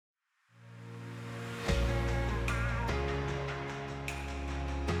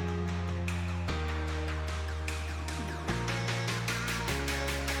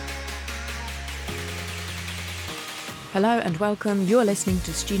Hello and welcome. You're listening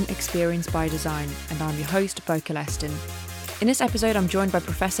to Student Experience by Design, and I'm your host, Bo Leston. In this episode, I'm joined by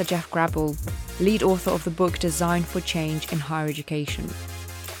Professor Jeff Grabill, lead author of the book Design for Change in Higher Education.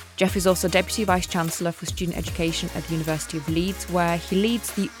 Jeff is also Deputy Vice-Chancellor for Student Education at the University of Leeds, where he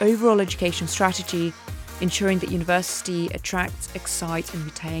leads the overall education strategy, ensuring that university attracts, excites and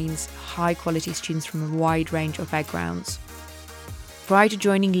retains high-quality students from a wide range of backgrounds. Prior to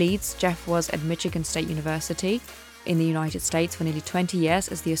joining Leeds, Jeff was at Michigan State University in the United States for nearly 20 years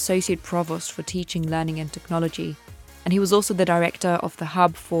as the Associate Provost for Teaching, Learning and Technology. And he was also the Director of the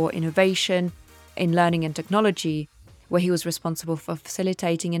Hub for Innovation in Learning and Technology, where he was responsible for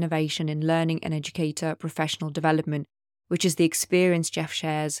facilitating innovation in learning and educator professional development, which is the experience Jeff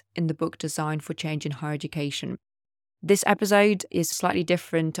shares in the book Design for Change in Higher Education. This episode is slightly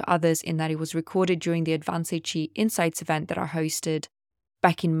different to others in that it was recorded during the Advanced HE Insights event that I hosted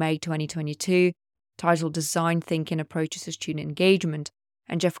back in May 2022, titled Design Thinking Approaches to Student Engagement,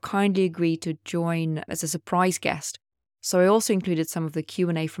 and Jeff kindly agreed to join as a surprise guest. So I also included some of the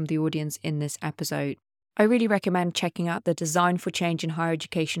Q&A from the audience in this episode. I really recommend checking out the Design for Change in Higher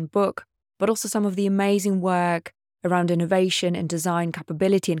Education book, but also some of the amazing work around innovation and design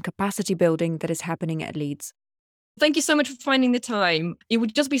capability and capacity building that is happening at Leeds. Thank you so much for finding the time. It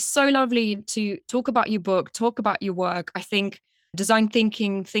would just be so lovely to talk about your book, talk about your work. I think design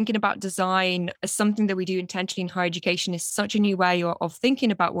thinking about design as something that we do intentionally in higher education is such a new way of thinking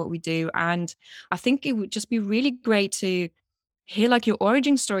about what we do. And I think it would just be really great to hear like your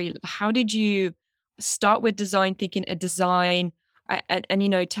origin story. How did you start with design thinking, a design, and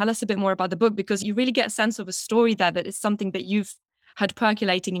tell us a bit more about the book, because you really get a sense of a story there that is something that you've had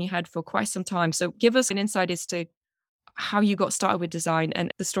percolating in your head for quite some time. So give us an insight as to how you got started with design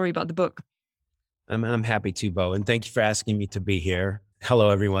and the story about the book. I'm happy to, Bo, and thank you for asking me to be here. Hello,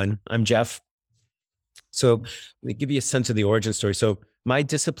 everyone. I'm Jeff. So let me give you a sense of the origin story. So my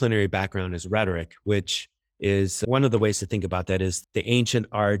disciplinary background is rhetoric, which is one of the ways to think about that is the ancient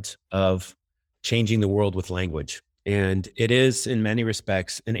art of changing the world with language. And it is, in many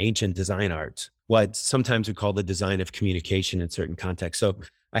respects, an ancient design art, what sometimes we call the design of communication in certain contexts. So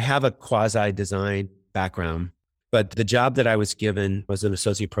I have a quasi-design background, but the job that I was given was an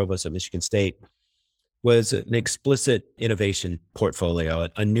associate provost at Michigan State was an explicit innovation portfolio,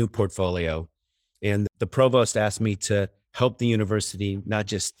 a new portfolio. And the provost asked me to help the university not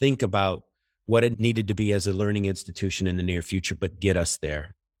just think about what it needed to be as a learning institution in the near future, but get us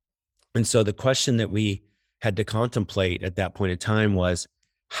there. And so the question that we had to contemplate at that point in time was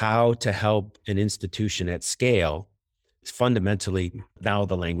how to help an institution at scale, fundamentally now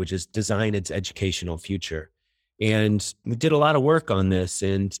the language is design its educational future. And we did a lot of work on this,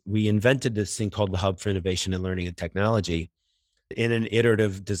 and we invented this thing called the Hub for Innovation in Learning and Technology in an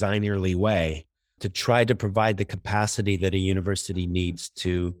iterative, designerly way to try to provide the capacity that a university needs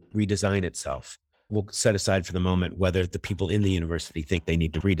to redesign itself. We'll set aside for the moment whether the people in the university think they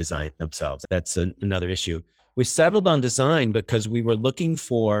need to redesign themselves. That's another issue. We settled on design because we were looking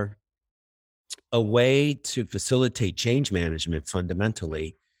for a way to facilitate change management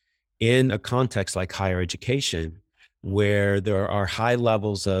fundamentally in a context like higher education, where there are high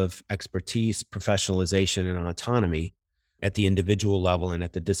levels of expertise, professionalization, and autonomy at the individual level and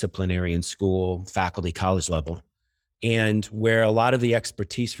at the disciplinary and school, faculty, college level, and where a lot of the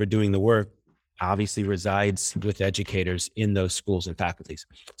expertise for doing the work obviously resides with educators in those schools and faculties.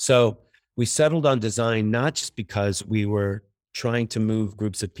 So we settled on design, not just because we were trying to move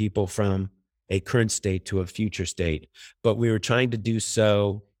groups of people from a current state to a future state, but we were trying to do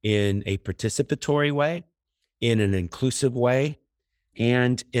so in a participatory way, in an inclusive way,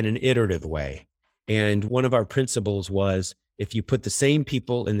 and in an iterative way. And one of our principles was, if you put the same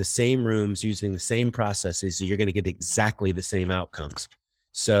people in the same rooms using the same processes, you're going to get exactly the same outcomes.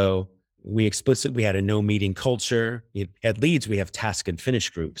 So we explicitly had a no meeting culture. At Leeds, we have task and finish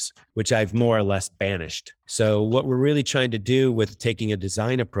groups, which I've more or less banished. So what we're really trying to do with taking a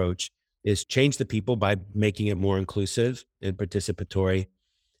design approach is change the people by making it more inclusive and participatory,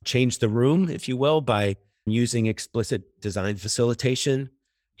 change the room, if you will, by using explicit design facilitation.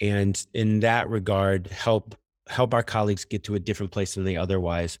 And in that regard, help our colleagues get to a different place than they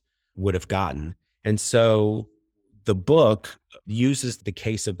otherwise would have gotten. And so the book uses the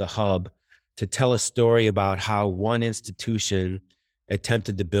case of the Hub to tell a story about how one institution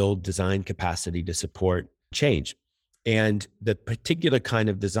attempted to build design capacity to support change. And the particular kind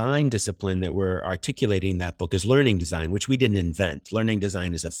of design discipline that we're articulating in that book is learning design, which we didn't invent. Learning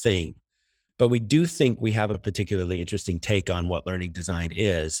design is a thing. But we do think we have a particularly interesting take on what learning design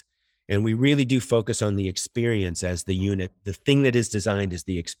is. And we really do focus on the experience as the unit. The thing that is designed is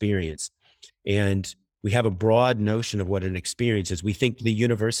the experience. And we have a broad notion of what an experience is. We think the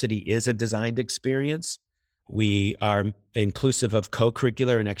university is a designed experience. We are inclusive of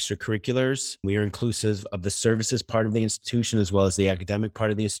co-curricular and extracurriculars. We are inclusive of the services part of the institution as well as the academic part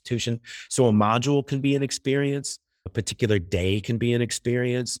of the institution. So a module can be an experience. A particular day can be an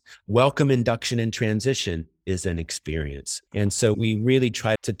experience. Welcome, induction, and transition is an experience. And so we really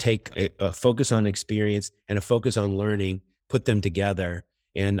try to take a focus on experience and a focus on learning, put them together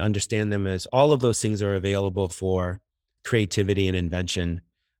and understand them as all of those things are available for creativity and invention.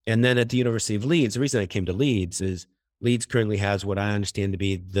 And then at the University of Leeds, the reason I came to Leeds is Leeds currently has what I understand to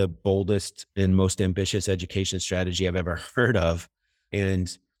be the boldest and most ambitious education strategy I've ever heard of.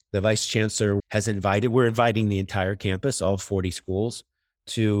 And the vice chancellor has we're inviting the entire campus, all 40 schools,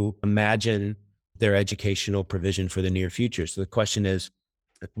 to imagine their educational provision for the near future. So the question is,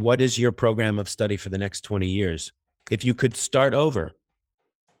 what is your program of study for the next 20 years? If you could start over,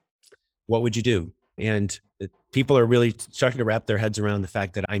 what would you do? And people are really starting to wrap their heads around the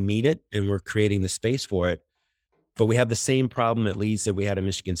fact that I mean it and we're creating the space for it. But we have the same problem at Leeds that we had at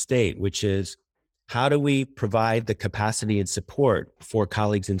Michigan State, which is how do we provide the capacity and support for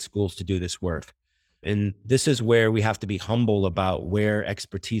colleagues in schools to do this work? And this is where we have to be humble about where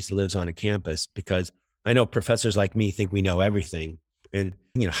expertise lives on a campus, because I know professors like me think we know everything. And,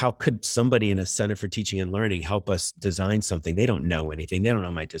 how could somebody in a Center for Teaching and Learning help us design something? They don't know anything. They don't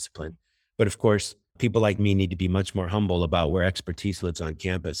know my discipline. But of course, people like me need to be much more humble about where expertise lives on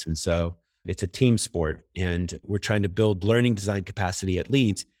campus. And so it's a team sport. And we're trying to build learning design capacity at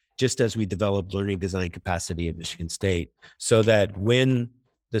Leeds, just as we developed learning design capacity at Michigan State, so that when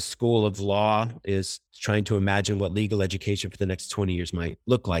the School of Law is trying to imagine what legal education for the next 20 years might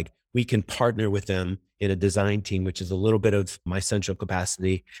look like, we can partner with them in a design team, which is a little bit of my central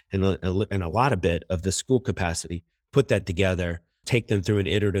capacity and a lot of bit of the school capacity, put that together, take them through an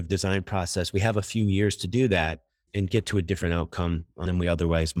iterative design process. We have a few years to do that and get to a different outcome than we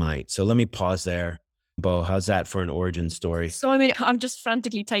otherwise might. So let me pause there. Bo, how's that for an origin story? So, I'm just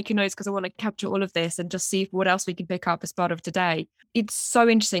frantically taking notes because I want to capture all of this and just see what else we can pick up as part of today. It's so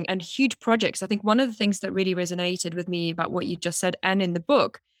interesting and huge projects. I think one of the things that really resonated with me about what you just said and in the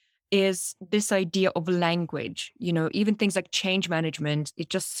book is this idea of language. Even things like change management, it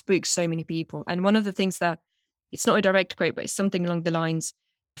just spooks so many people. And one of the things that, it's not a direct quote, but it's something along the lines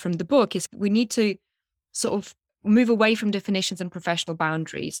from the book, is we need to sort of move away from definitions and professional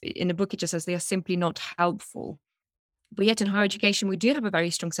boundaries. In the book, it just says they are simply not helpful. But yet in higher education, we do have a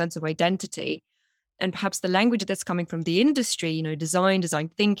very strong sense of identity. And perhaps the language that's coming from the industry, design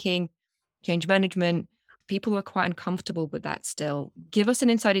thinking, change management, people are quite uncomfortable with that still. Give us an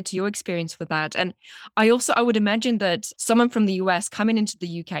insight into your experience with that. And I would imagine that someone from the US coming into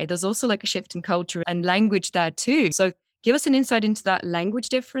the UK, there's also like a shift in culture and language there too. So give us an insight into that language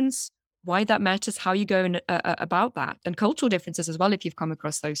difference, why that matters, how you go about that, and cultural differences as well, if you've come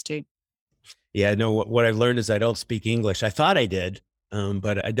across those too. Yeah, no, what I've learned is I don't speak English. I thought I did,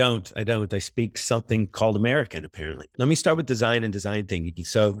 but I don't. I speak something called American, apparently. Let me start with design and design thinking.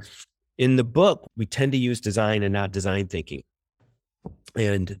 So in the book, we tend to use design and not design thinking.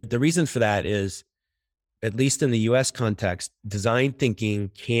 And the reason for that is, at least in the US context, design thinking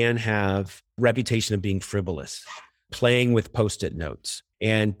can have a reputation of being frivolous, playing with Post-it notes,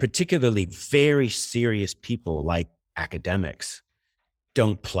 and particularly very serious people like academics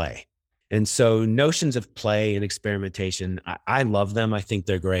don't play. And so notions of play and experimentation, I love them. I think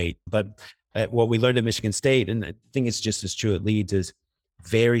they're great. But what we learned at Michigan State, and I think it's just as true at Leeds, is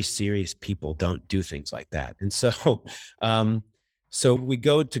very serious people don't do things like that. And so, so we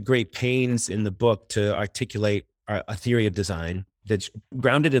go to great pains in the book to articulate a theory of design that's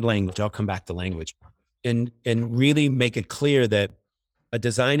grounded in language. I'll come back to language, and really make it clear that a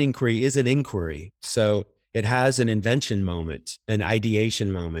design inquiry is an inquiry. So it has an invention moment, an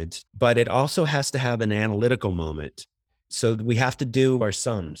ideation moment, but it also has to have an analytical moment. So we have to do our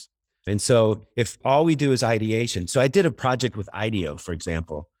sums. And so if all we do is ideation, so I did a project with IDEO, for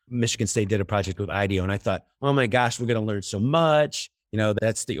example. Michigan State did a project with IDEO, and I thought, oh my gosh, we're going to learn so much.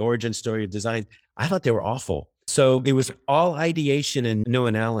 That's the origin story of design. I thought they were awful. So it was all ideation and no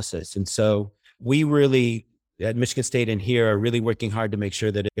analysis. And so we really, at Michigan State and here, are really working hard to make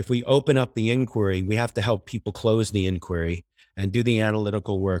sure that if we open up the inquiry, we have to help people close the inquiry and do the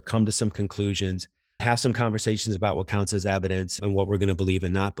analytical work, come to some conclusions, have some conversations about what counts as evidence and what we're going to believe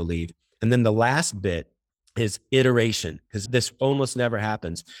and not believe. And then the last bit is iteration, because this almost never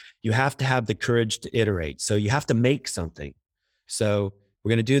happens. You have to have the courage to iterate. So you have to make something. So we're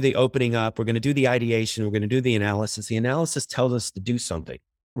going to do the opening up. We're going to do the ideation. We're going to do the analysis. The analysis tells us to do something.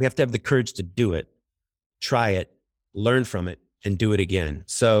 We have to have the courage to do it, try it, learn from it, and do it again.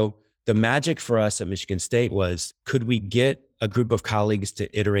 So The magic for us at Michigan State was, could we get a group of colleagues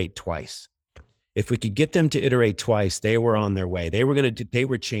to iterate twice? If we could get them to iterate twice, they were on their way. They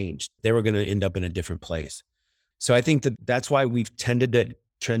were changed. They were going to end up in a different place. So I think that's why we've tended to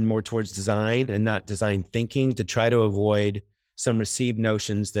trend more towards design and not design thinking, to try to avoid some received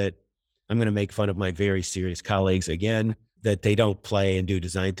notions that I'm going to make fun of my very serious colleagues again, that they don't play and do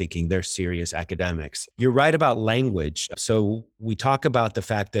design thinking. They're serious academics. You're right about language. So we talk about the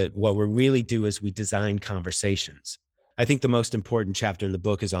fact that what we really do is we design conversations. I think the most important chapter in the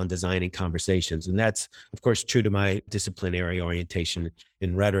book is on designing conversations. And that's, of course, true to my disciplinary orientation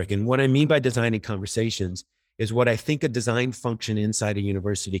in rhetoric. And what I mean by designing conversations is what I think a design function inside a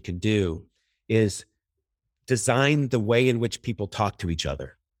university can do is design the way in which people talk to each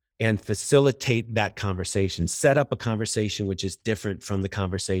other and facilitate that conversation, set up a conversation which is different from the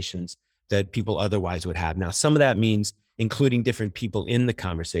conversations that people otherwise would have. Now, some of that means including different people in the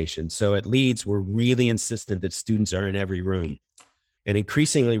conversation. So at Leeds, we're really insistent that students are in every room. And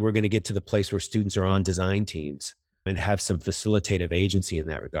increasingly, we're going to get to the place where students are on design teams and have some facilitative agency in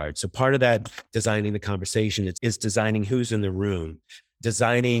that regard. So part of that designing the conversation is designing who's in the room,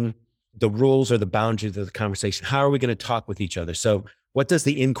 designing the rules or the boundaries of the conversation. How are we going to talk with each other? So what does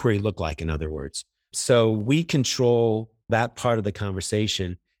the inquiry look like, in other words? So we control that part of the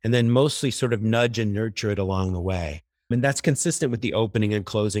conversation and then mostly sort of nudge and nurture it along the way. And that's consistent with the opening and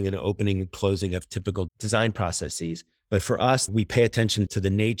closing of typical design processes. But for us, we pay attention to the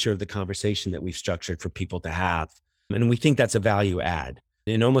nature of the conversation that we've structured for people to have. And we think that's a value add.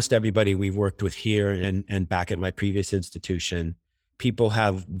 In almost everybody we've worked with here and back at my previous institution, people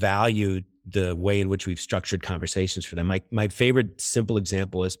have valued the way in which we've structured conversations for them. My favorite simple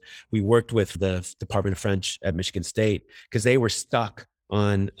example is we worked with the Department of French at Michigan State because they were stuck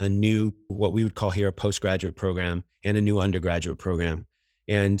on a new, what we would call here, a postgraduate program and a new undergraduate program.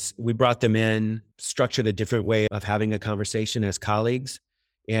 And we brought them in, structured a different way of having a conversation as colleagues.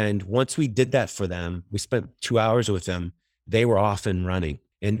 And once we did that for them, we spent 2 hours with them, they were off and running.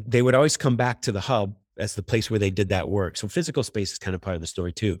 And they would always come back to the hub as the place where they did that work. So physical space is kind of part of the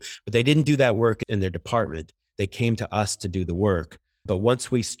story too, but they didn't do that work in their department. They came to us to do the work. But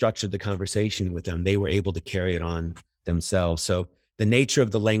once we structured the conversation with them, they were able to carry it on themselves. So the nature of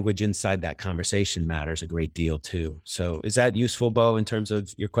the language inside that conversation matters a great deal too. So is that useful, Bo, in terms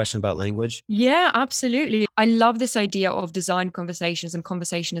of your question about language? Yeah, absolutely. I love this idea of design conversations and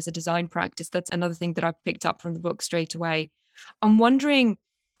conversation as a design practice. That's another thing that I picked up from the book straight away. I'm wondering,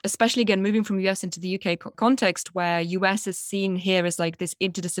 especially again, moving from US into the UK context, where US is seen here as like this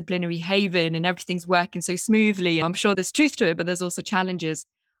interdisciplinary haven and everything's working so smoothly. I'm sure there's truth to it, but there's also challenges.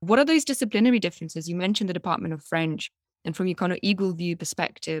 What are those disciplinary differences? You mentioned the Department of French, and from your kind of eagle view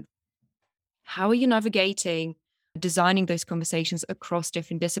perspective, how are you navigating designing those conversations across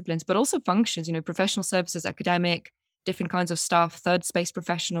different disciplines, but also functions, professional services, academic, different kinds of staff, third space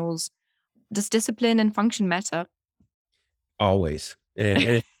professionals? Does discipline and function matter? Always.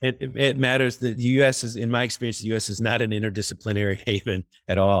 And it matters that the U.S. is, in my experience, the U.S. is not an interdisciplinary haven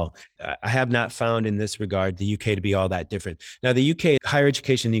at all. I have not found in this regard the U.K. to be all that different. Now, the U.K., higher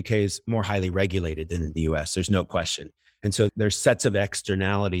education in the U.K. is more highly regulated than in the U.S. There's no question. And so there's sets of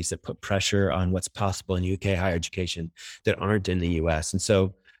externalities that put pressure on what's possible in UK higher education that aren't in the US. And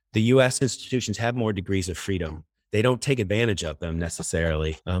so the US institutions have more degrees of freedom. They don't take advantage of them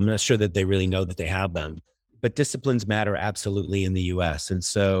necessarily. I'm not sure that they really know that they have them, but disciplines matter absolutely in the US. And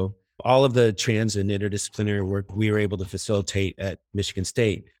so all of the trans and interdisciplinary work we were able to facilitate at Michigan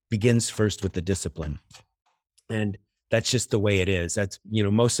State begins first with the discipline. And that's just the way it is. That's,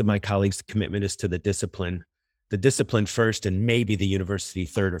 most of my colleagues' commitment is to the discipline first and maybe the university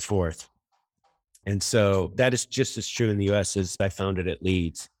third or fourth. And so that is just as true in the US as I found it at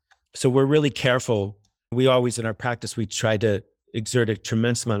Leeds. So we're really careful. We always, in our practice, we try to exert a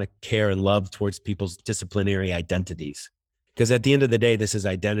tremendous amount of care and love towards people's disciplinary identities. Because at the end of the day, this is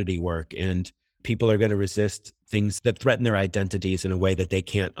identity work, and people are going to resist things that threaten their identities in a way that they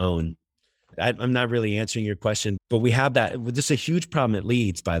can't own. I'm not really answering your question, but we have that. This is a huge problem at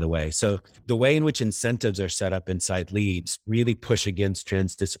Leeds, by the way. So the way in which incentives are set up inside Leeds really push against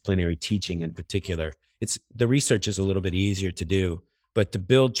transdisciplinary teaching in particular. The research is a little bit easier to do, but to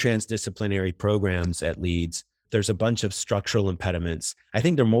build transdisciplinary programs at Leeds, there's a bunch of structural impediments. I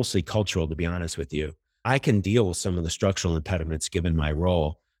think they're mostly cultural, to be honest with you. I can deal with some of the structural impediments given my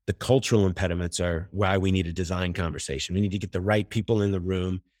role. The cultural impediments are why we need a design conversation. We need to get the right people in the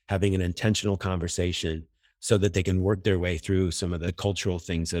room, having an intentional conversation so that they can work their way through some of the cultural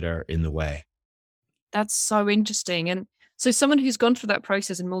things that are in the way. That's so interesting. And so someone who's gone through that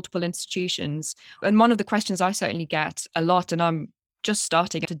process in multiple institutions, and one of the questions I certainly get a lot, and I'm just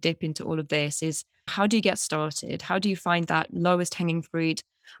starting to dip into all of this is how do you get started? How do you find that lowest hanging fruit,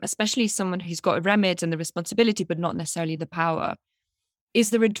 especially someone who's got a remit and the responsibility, but not necessarily the power? Is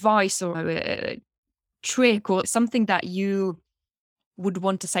there advice or a trick or something that you would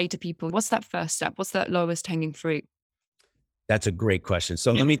want to say to people? What's that first step? What's that lowest hanging fruit? That's a great question.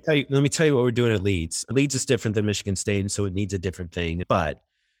 So let me tell you what we're doing at Leeds. Leeds is different than Michigan State, and so it needs a different thing. But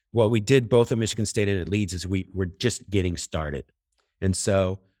what we did both at Michigan State and at Leeds is we're just getting started. And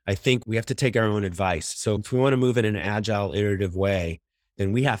so I think we have to take our own advice. So if we want to move in an agile, iterative way,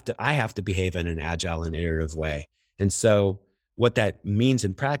 then I have to behave in an agile and iterative way. And so what that means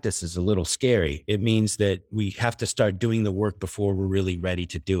in practice is a little scary. It means that we have to start doing the work before we're really ready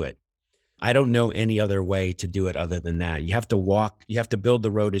to do it. I don't know any other way to do it other than that. You have to build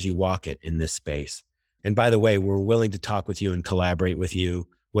the road as you walk it in this space. And by the way, we're willing to talk with you and collaborate with you.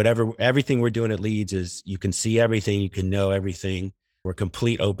 Everything we're doing at Leeds is you can see everything, you can know everything. We're a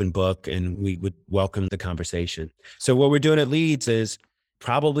complete open book and we would welcome the conversation. So what we're doing at Leeds is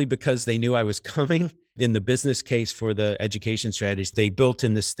probably because they knew I was coming in the business case for the education strategies, they built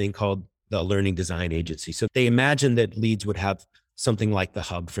in this thing called the Learning Design Agency. So they imagined that Leeds would have something like the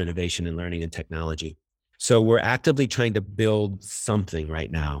hub for innovation and learning and technology. So we're actively trying to build something right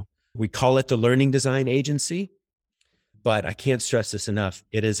now. We call it the Learning Design Agency, but I can't stress this enough.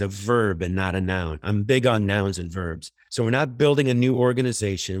 It is a verb and not a noun. I'm big on nouns and verbs. So we're not building a new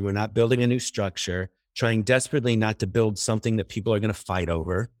organization. We're not building a new structure, trying desperately not to build something that people are going to fight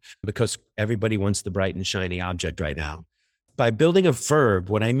over because everybody wants the bright and shiny object right now. By building a verb,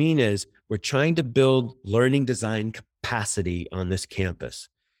 what I mean is we're trying to build learning design capacity on this campus.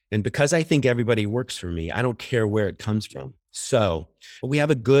 And because I think everybody works for me, I don't care where it comes from. So we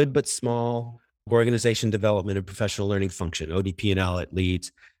have a good but small organization development and professional learning function, ODP&L at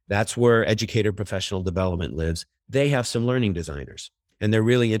Leeds. That's where educator professional development lives. They have some learning designers and they're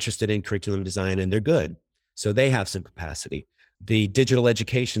really interested in curriculum design and they're good. So they have some capacity. The digital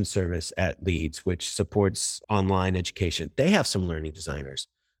education service at Leeds, which supports online education, they have some learning designers.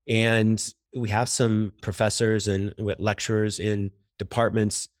 And we have some professors and lecturers in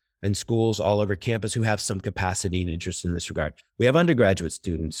departments and schools all over campus who have some capacity and interest in this regard. We have undergraduate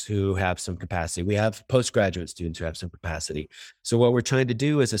students who have some capacity. We have postgraduate students who have some capacity. So what we're trying to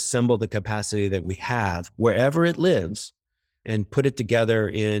do is assemble the capacity that we have wherever it lives and put it together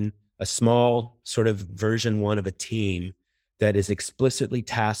in a small sort of version one of a team that is explicitly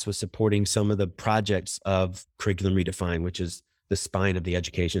tasked with supporting some of the projects of Curriculum Redefined, which is the spine of the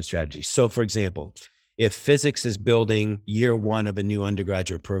education strategy. So for example, if physics is building year one of a new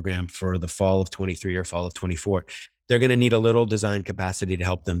undergraduate program for the fall of 23 or fall of 24, they're going to need a little design capacity to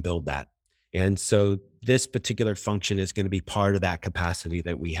help them build that. And so this particular function is going to be part of that capacity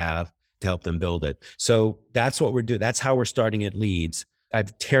that we have to help them build it. So that's what we're doing. That's how we're starting at Leeds.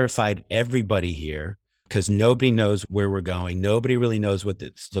 I've terrified everybody here because nobody knows where we're going. Nobody really knows what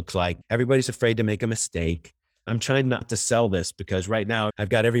this looks like. Everybody's afraid to make a mistake. I'm trying not to sell this because right now I've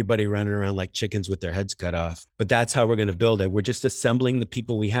got everybody running around like chickens with their heads cut off, but that's how we're going to build it. We're just assembling the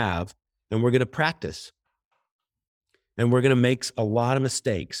people we have and we're going to practice and we're going to make a lot of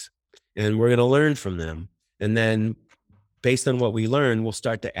mistakes and we're going to learn from them. And then based on what we learn, we'll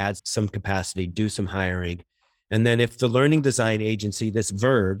start to add some capacity, do some hiring. And then if the learning design agency, this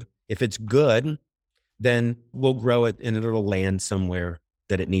verb, if it's good, then we'll grow it and it'll land somewhere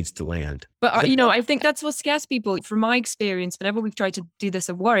that it needs to land. But, I think that's what scares people. From my experience, whenever we've tried to do this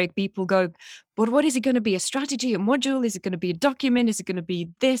at Warwick, people go, but what is it going to be? A strategy, a module? Is it going to be a document? Is it going to be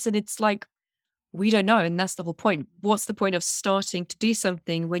this? And it's like, we don't know. And that's the whole point. What's the point of starting to do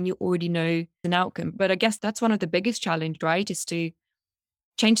something when you already know an outcome? But I guess that's one of the biggest challenge, right? Is to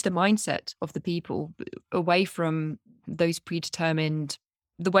change the mindset of the people away from those predetermined,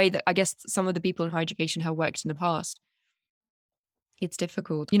 the way that I guess some of the people in higher education have worked in the past. It's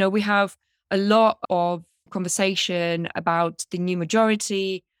difficult. We have a lot of conversation about the new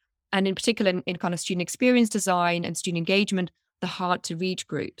majority, and in particular in kind of student experience design and student engagement, the hard to reach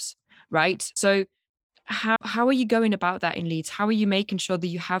groups, right? So how are you going about that in Leeds? How are you making sure that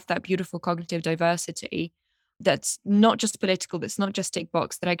you have that beautiful cognitive diversity that's not just political, that's not just tick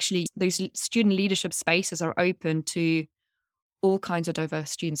box, that actually those student leadership spaces are open to all kinds of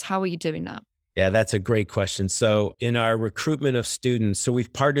diverse students? How are you doing that? Yeah, that's a great question. So in our recruitment of students, so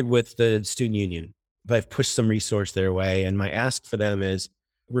we've partnered with the student union, but I've pushed some resource their way. And my ask for them is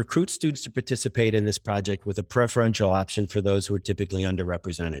recruit students to participate in this project with a preferential option for those who are typically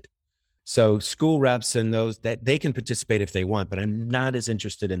underrepresented. So school reps and those that they can participate if they want, but I'm not as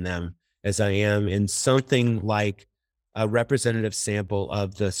interested in them as I am in something like a representative sample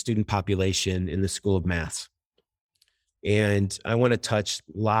of the student population in the School of Math. And I want to touch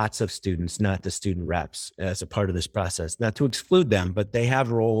lots of students, not the student reps, as a part of this process, not to exclude them, but they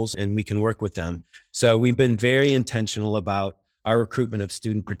have roles and we can work with them. So we've been very intentional about our recruitment of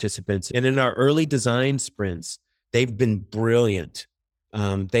student participants. And in our early design sprints, they've been brilliant.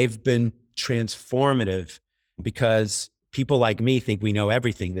 They've been transformative because people like me think we know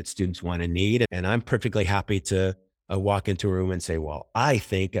everything that students want and need. And I'm perfectly happy to walk into a room and say, well, I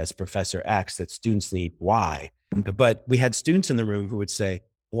think as Professor X that students need Y. But we had students in the room who would say,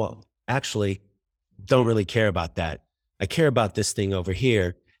 well, actually, don't really care about that. I care about this thing over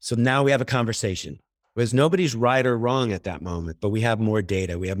here. So now we have a conversation. Because nobody's right or wrong at that moment, but we have more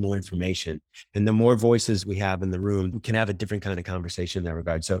data, we have more information. And the more voices we have in the room, we can have a different kind of conversation in that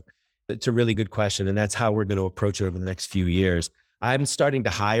regard. So it's a really good question. And that's how we're going to approach it over the next few years. I'm starting to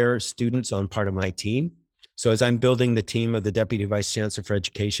hire students on part of my team. So as I'm building the team of the Deputy Vice Chancellor for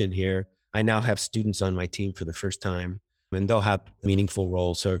Education here, I now have students on my team for the first time, and they'll have meaningful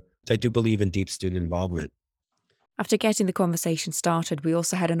roles. So I do believe in deep student involvement. After getting the conversation started, we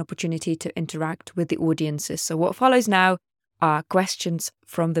also had an opportunity to interact with the audiences. So what follows now are questions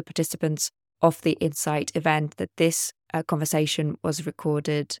from the participants of the Insight event that this conversation was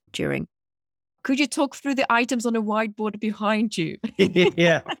recorded during. Could you talk through the items on a whiteboard behind you?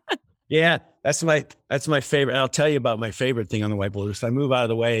 Yeah, that's my favorite. I'll tell you about my favorite thing on the whiteboard. If I move out of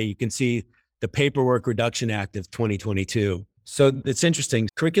the way, you can see the Paperwork Reduction Act of 2022. So it's interesting.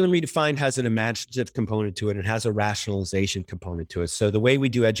 Curriculum Redefined has an imaginative component to it and has a rationalization component to it. So the way we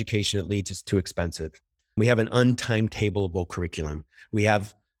do education at Leeds is too expensive. We have an untimetableable curriculum. We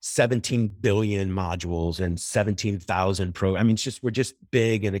have 17 billion modules and 17,000 we're just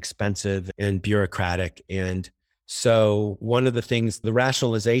big and expensive and bureaucratic. And so one of the things, the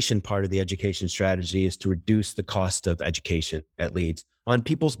rationalization part of the education strategy is to reduce the cost of education at Leeds on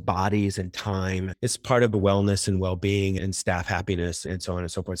people's bodies and time. It's part of the wellness and well-being and staff happiness and so on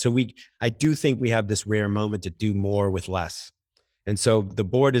and so forth. So I do think we have this rare moment to do more with less. And so the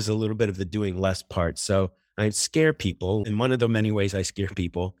board is a little bit of the doing less part. So I scare people. And one of the many ways I scare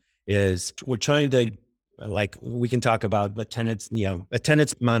people is we're trying to, we can talk about attendance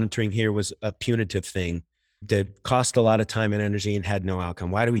monitoring here was a punitive thing that cost a lot of time and energy and had no outcome.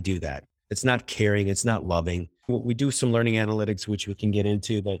 Why do we do that? It's not caring. It's not loving. We do some learning analytics, which we can get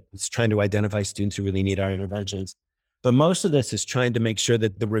into, that it's trying to identify students who really need our interventions. But most of this is trying to make sure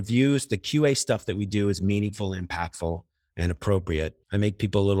that the reviews, the QA stuff that we do is meaningful, impactful, and appropriate. I make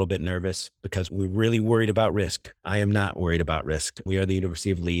people a little bit nervous because we're really worried about risk. I am not worried about risk. We are the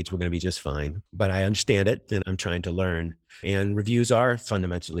University of Leeds. We're going to be just fine. But I understand it and I'm trying to learn. And reviews are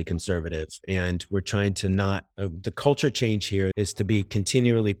fundamentally conservative. And we're trying to the culture change here is to be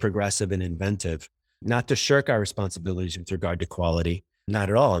continually progressive and inventive, not to shirk our responsibilities with regard to quality, not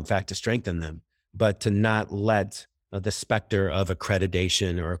at all. In fact, to strengthen them, but to not let the specter of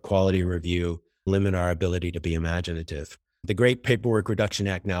accreditation or a quality review limit our ability to be imaginative. The Great Paperwork Reduction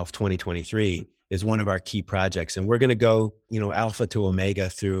Act now of 2023 is one of our key projects. And we're going to go, alpha to omega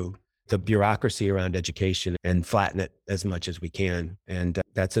through the bureaucracy around education and flatten it as much as we can. And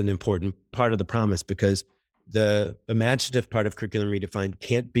that's an important part of the promise because the imaginative part of Curriculum Redefined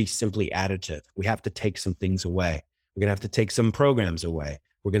can't be simply additive. We have to take some things away. We're going to have to take some programs away.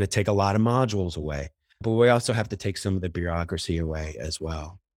 We're going to take a lot of modules away, but we also have to take some of the bureaucracy away as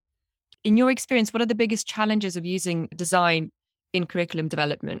well. In your experience, what are the biggest challenges of using design in curriculum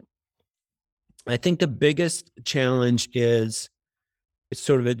development? I think the biggest challenge is it's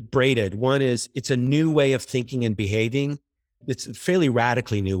sort of braided. One is it's a new way of thinking and behaving. It's a fairly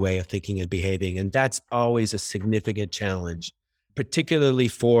radically new way of thinking and behaving. And that's always a significant challenge, particularly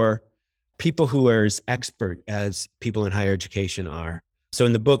for people who are as expert as people in higher education are. So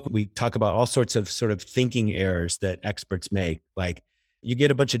in the book, we talk about all sorts of sort of thinking errors that experts make. Like you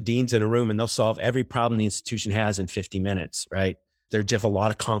get a bunch of deans in a room and they'll solve every problem the institution has in 50 minutes, right? They're just a lot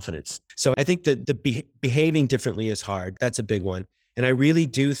of confidence. So I think that behaving differently is hard. That's a big one. And I really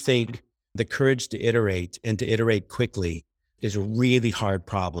do think the courage to iterate and to iterate quickly is a really hard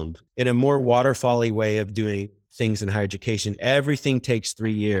problem. In a more waterfally way of doing things in higher education, everything takes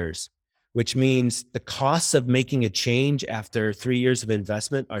 3 years, which means the costs of making a change after 3 years of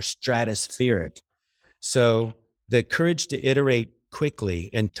investment are stratospheric. So the courage to iterate quickly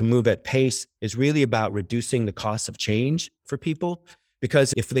and to move at pace is really about reducing the cost of change for people.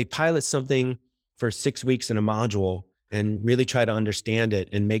 Because if they pilot something for 6 weeks in a module and really try to understand it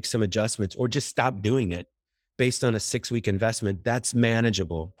and make some adjustments or just stop doing it based on a 6-week investment, that's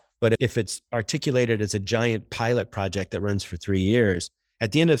manageable. But if it's articulated as a giant pilot project that runs for 3 years,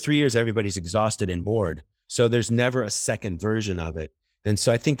 at the end of 3 years, everybody's exhausted and bored. So there's never a second version of it. And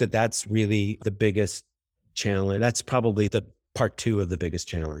so I think that that's really the biggest challenge. That's probably the part two of the biggest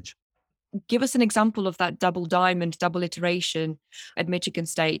challenge. Give us an example of that double diamond, double iteration at Michigan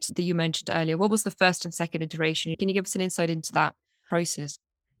State that you mentioned earlier. What was the first and second iteration? Can you give us an insight into that process?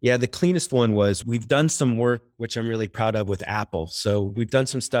 Yeah, the cleanest one was we've done some work, which I'm really proud of with Apple. So we've done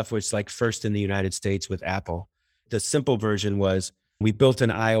some stuff which is like first in the United States with Apple. The simple version was we built an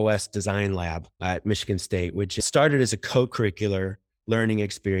iOS design lab at Michigan State, which started as a co-curricular learning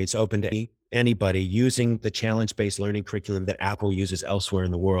experience open to anybody using the challenge-based learning curriculum that Apple uses elsewhere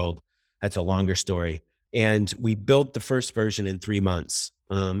in the world. That's a longer story. And we built the first version in 3 months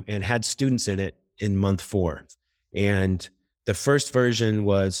and had students in it in month 4. And the first version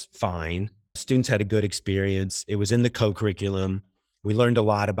was fine. Students had a good experience. It was in the co-curriculum. We learned a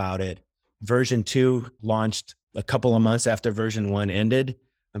lot about it. Version 2 launched a couple of months after version 1 ended.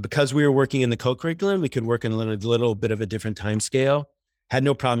 And because we were working in the co-curriculum, we could work in a little bit of a different time scale. Had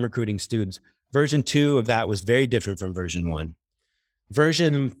no problem recruiting students. Version 2 of that was very different from version 1.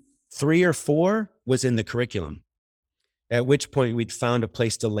 Version 3 or 4 was in the curriculum, at which point we'd found a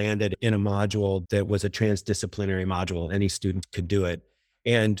place to land it in a module that was a transdisciplinary module. Any student could do it.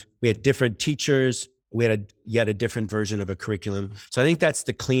 And we had different teachers. We had yet a different version of a curriculum. So I think that's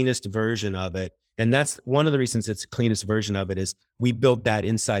the cleanest version of it. And that's one of the reasons it's the cleanest version of it is we built that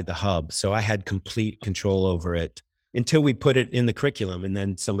inside the hub. So I had complete control over it until we put it in the curriculum, and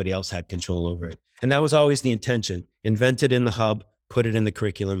then somebody else had control over it. And that was always the intention. Invent it in the hub, put it in the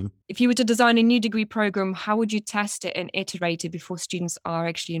curriculum. If you were to design a new degree program, how would you test it and iterate it before students are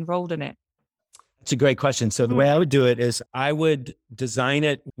actually enrolled in it? It's a great question. So the way I would do it is I would design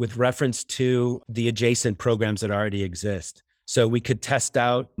it with reference to the adjacent programs that already exist. So we could test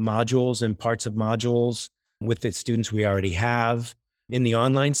out modules and parts of modules with the students we already have. In the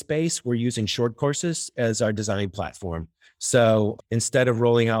online space, we're using short courses as our design platform. So instead of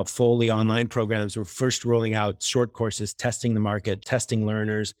rolling out fully online programs, we're first rolling out short courses, testing the market, testing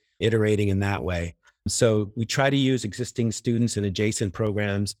learners, iterating in that way. So we try to use existing students and adjacent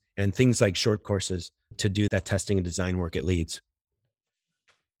programs and things like short courses to do that testing and design work at Leeds.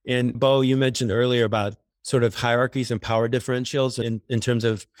 And Bo, you mentioned earlier about sort of hierarchies and power differentials in terms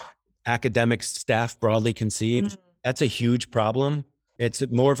of academic staff broadly conceived. That's a huge problem. It's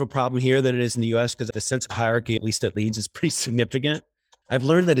more of a problem here than it is in the US because the sense of hierarchy, at least at Leeds, is pretty significant. I've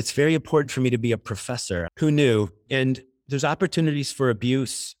learned that it's very important for me to be a professor. Who knew? And there's opportunities for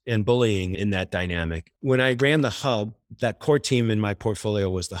abuse and bullying in that dynamic. When I ran the hub, that core team in my portfolio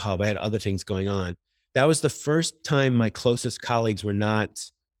was the hub. I had other things going on. That was the first time my closest colleagues were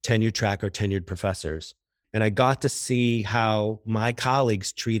not tenure track or tenured professors. And I got to see how my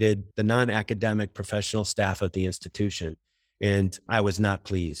colleagues treated the non-academic professional staff of the institution. And I was not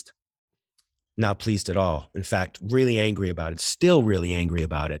pleased at all. In fact, really angry about it, still really angry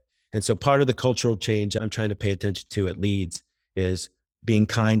about it. And so part of the cultural change I'm trying to pay attention to at Leeds is being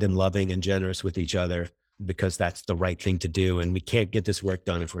kind and loving and generous with each other, because that's the right thing to do. And we can't get this work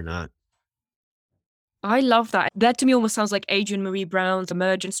done if we're not. I love that. That to me almost sounds like Adrienne Marie Brown's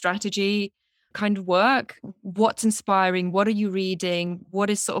emergent strategy kind of work. What's inspiring? What are you reading? What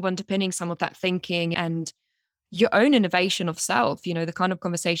is sort of underpinning some of that thinking and your own innovation of self, the kind of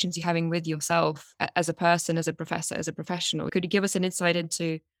conversations you're having with yourself as a person, as a professor, as a professional? Could you give us an insight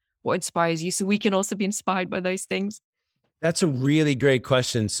into what inspires you so we can also be inspired by those things? That's a really great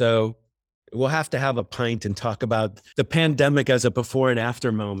question. So we'll have to have a pint and talk about the pandemic as a before and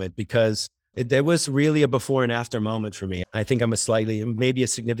after moment, because there was really a before and after moment for me. I think I'm maybe a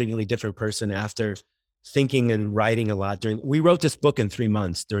significantly different person after thinking and writing a lot we wrote this book in 3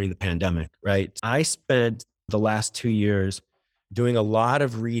 months during the pandemic, right? I spent the last 2 years doing a lot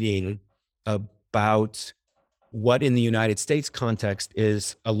of reading about what in the United States context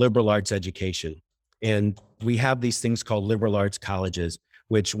is a liberal arts education. And we have these things called liberal arts colleges,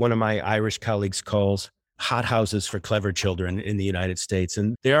 which one of my Irish colleagues calls hothouses for clever children in the United States.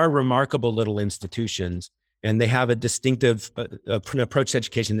 And they are remarkable little institutions, and they have a distinctive approach to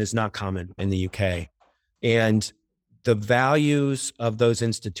education that's not common in the UK. And the values of those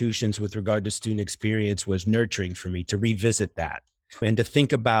institutions with regard to student experience was nurturing for me to revisit that and to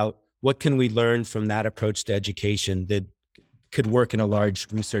think about what can we learn from that approach to education that could work in a large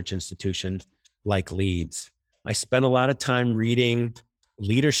research institution like Leeds. I spent a lot of time reading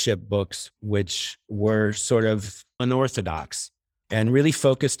leadership books, which were sort of unorthodox and really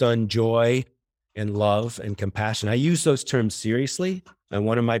focused on joy and love and compassion. I use those terms seriously. And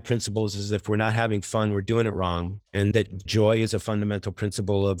one of my principles is if we're not having fun, we're doing it wrong. And that joy is a fundamental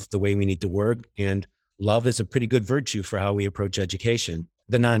principle of the way we need to work. And love is a pretty good virtue for how we approach education,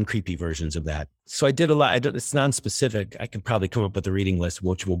 the non-creepy versions of that. So I did a lot. It's non-specific. I could probably come up with a reading list,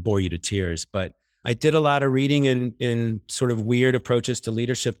 which will bore you to tears. But I did a lot of reading in sort of weird approaches to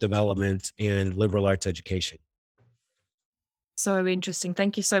leadership development and liberal arts education. So interesting.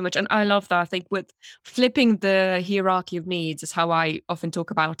 Thank you so much. And I love that. I think with flipping the hierarchy of needs is how I often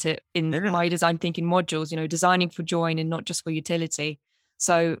talk about it in my design thinking modules, designing for joy and not just for utility.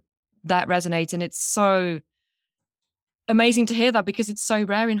 So that resonates. And it's so amazing to hear that because it's so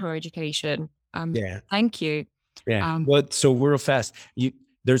rare in higher education. Thank you. Yeah. Well, so real fast,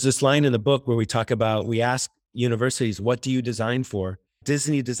 there's this line in the book where we ask universities, what do you design for?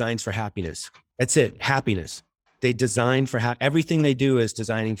 Disney designs for happiness. That's it. Happiness. They design for everything they do is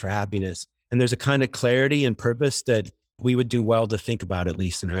designing for happiness. And there's a kind of clarity and purpose that we would do well to think about, at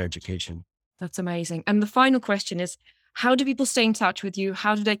least in higher education. That's amazing. And the final question is, how do people stay in touch with you?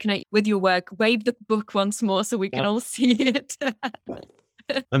 How do they connect with your work? Wave the book once more so we can all see it.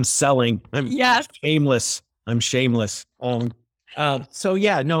 I'm selling. Shameless. I'm shameless. So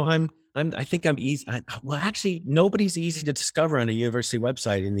yeah, no, I think I'm easy. Well, actually, nobody's easy to discover on a university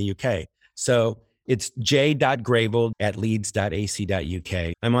website in the UK. So it's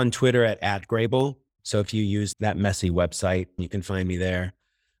j.grabill@leeds.ac.uk. I'm on Twitter at Grabill. So if you use that messy website, you can find me there.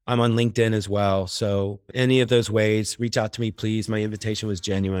 I'm on LinkedIn as well. So any of those ways, reach out to me, please. My invitation was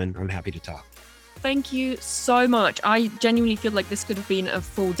genuine. I'm happy to talk. Thank you so much. I genuinely feel like this could have been a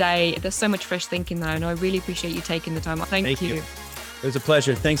full day. There's so much fresh thinking there, and I really appreciate you taking the time. Thank you. It was a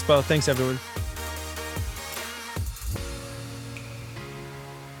pleasure. Thanks, Bo. Thanks, everyone.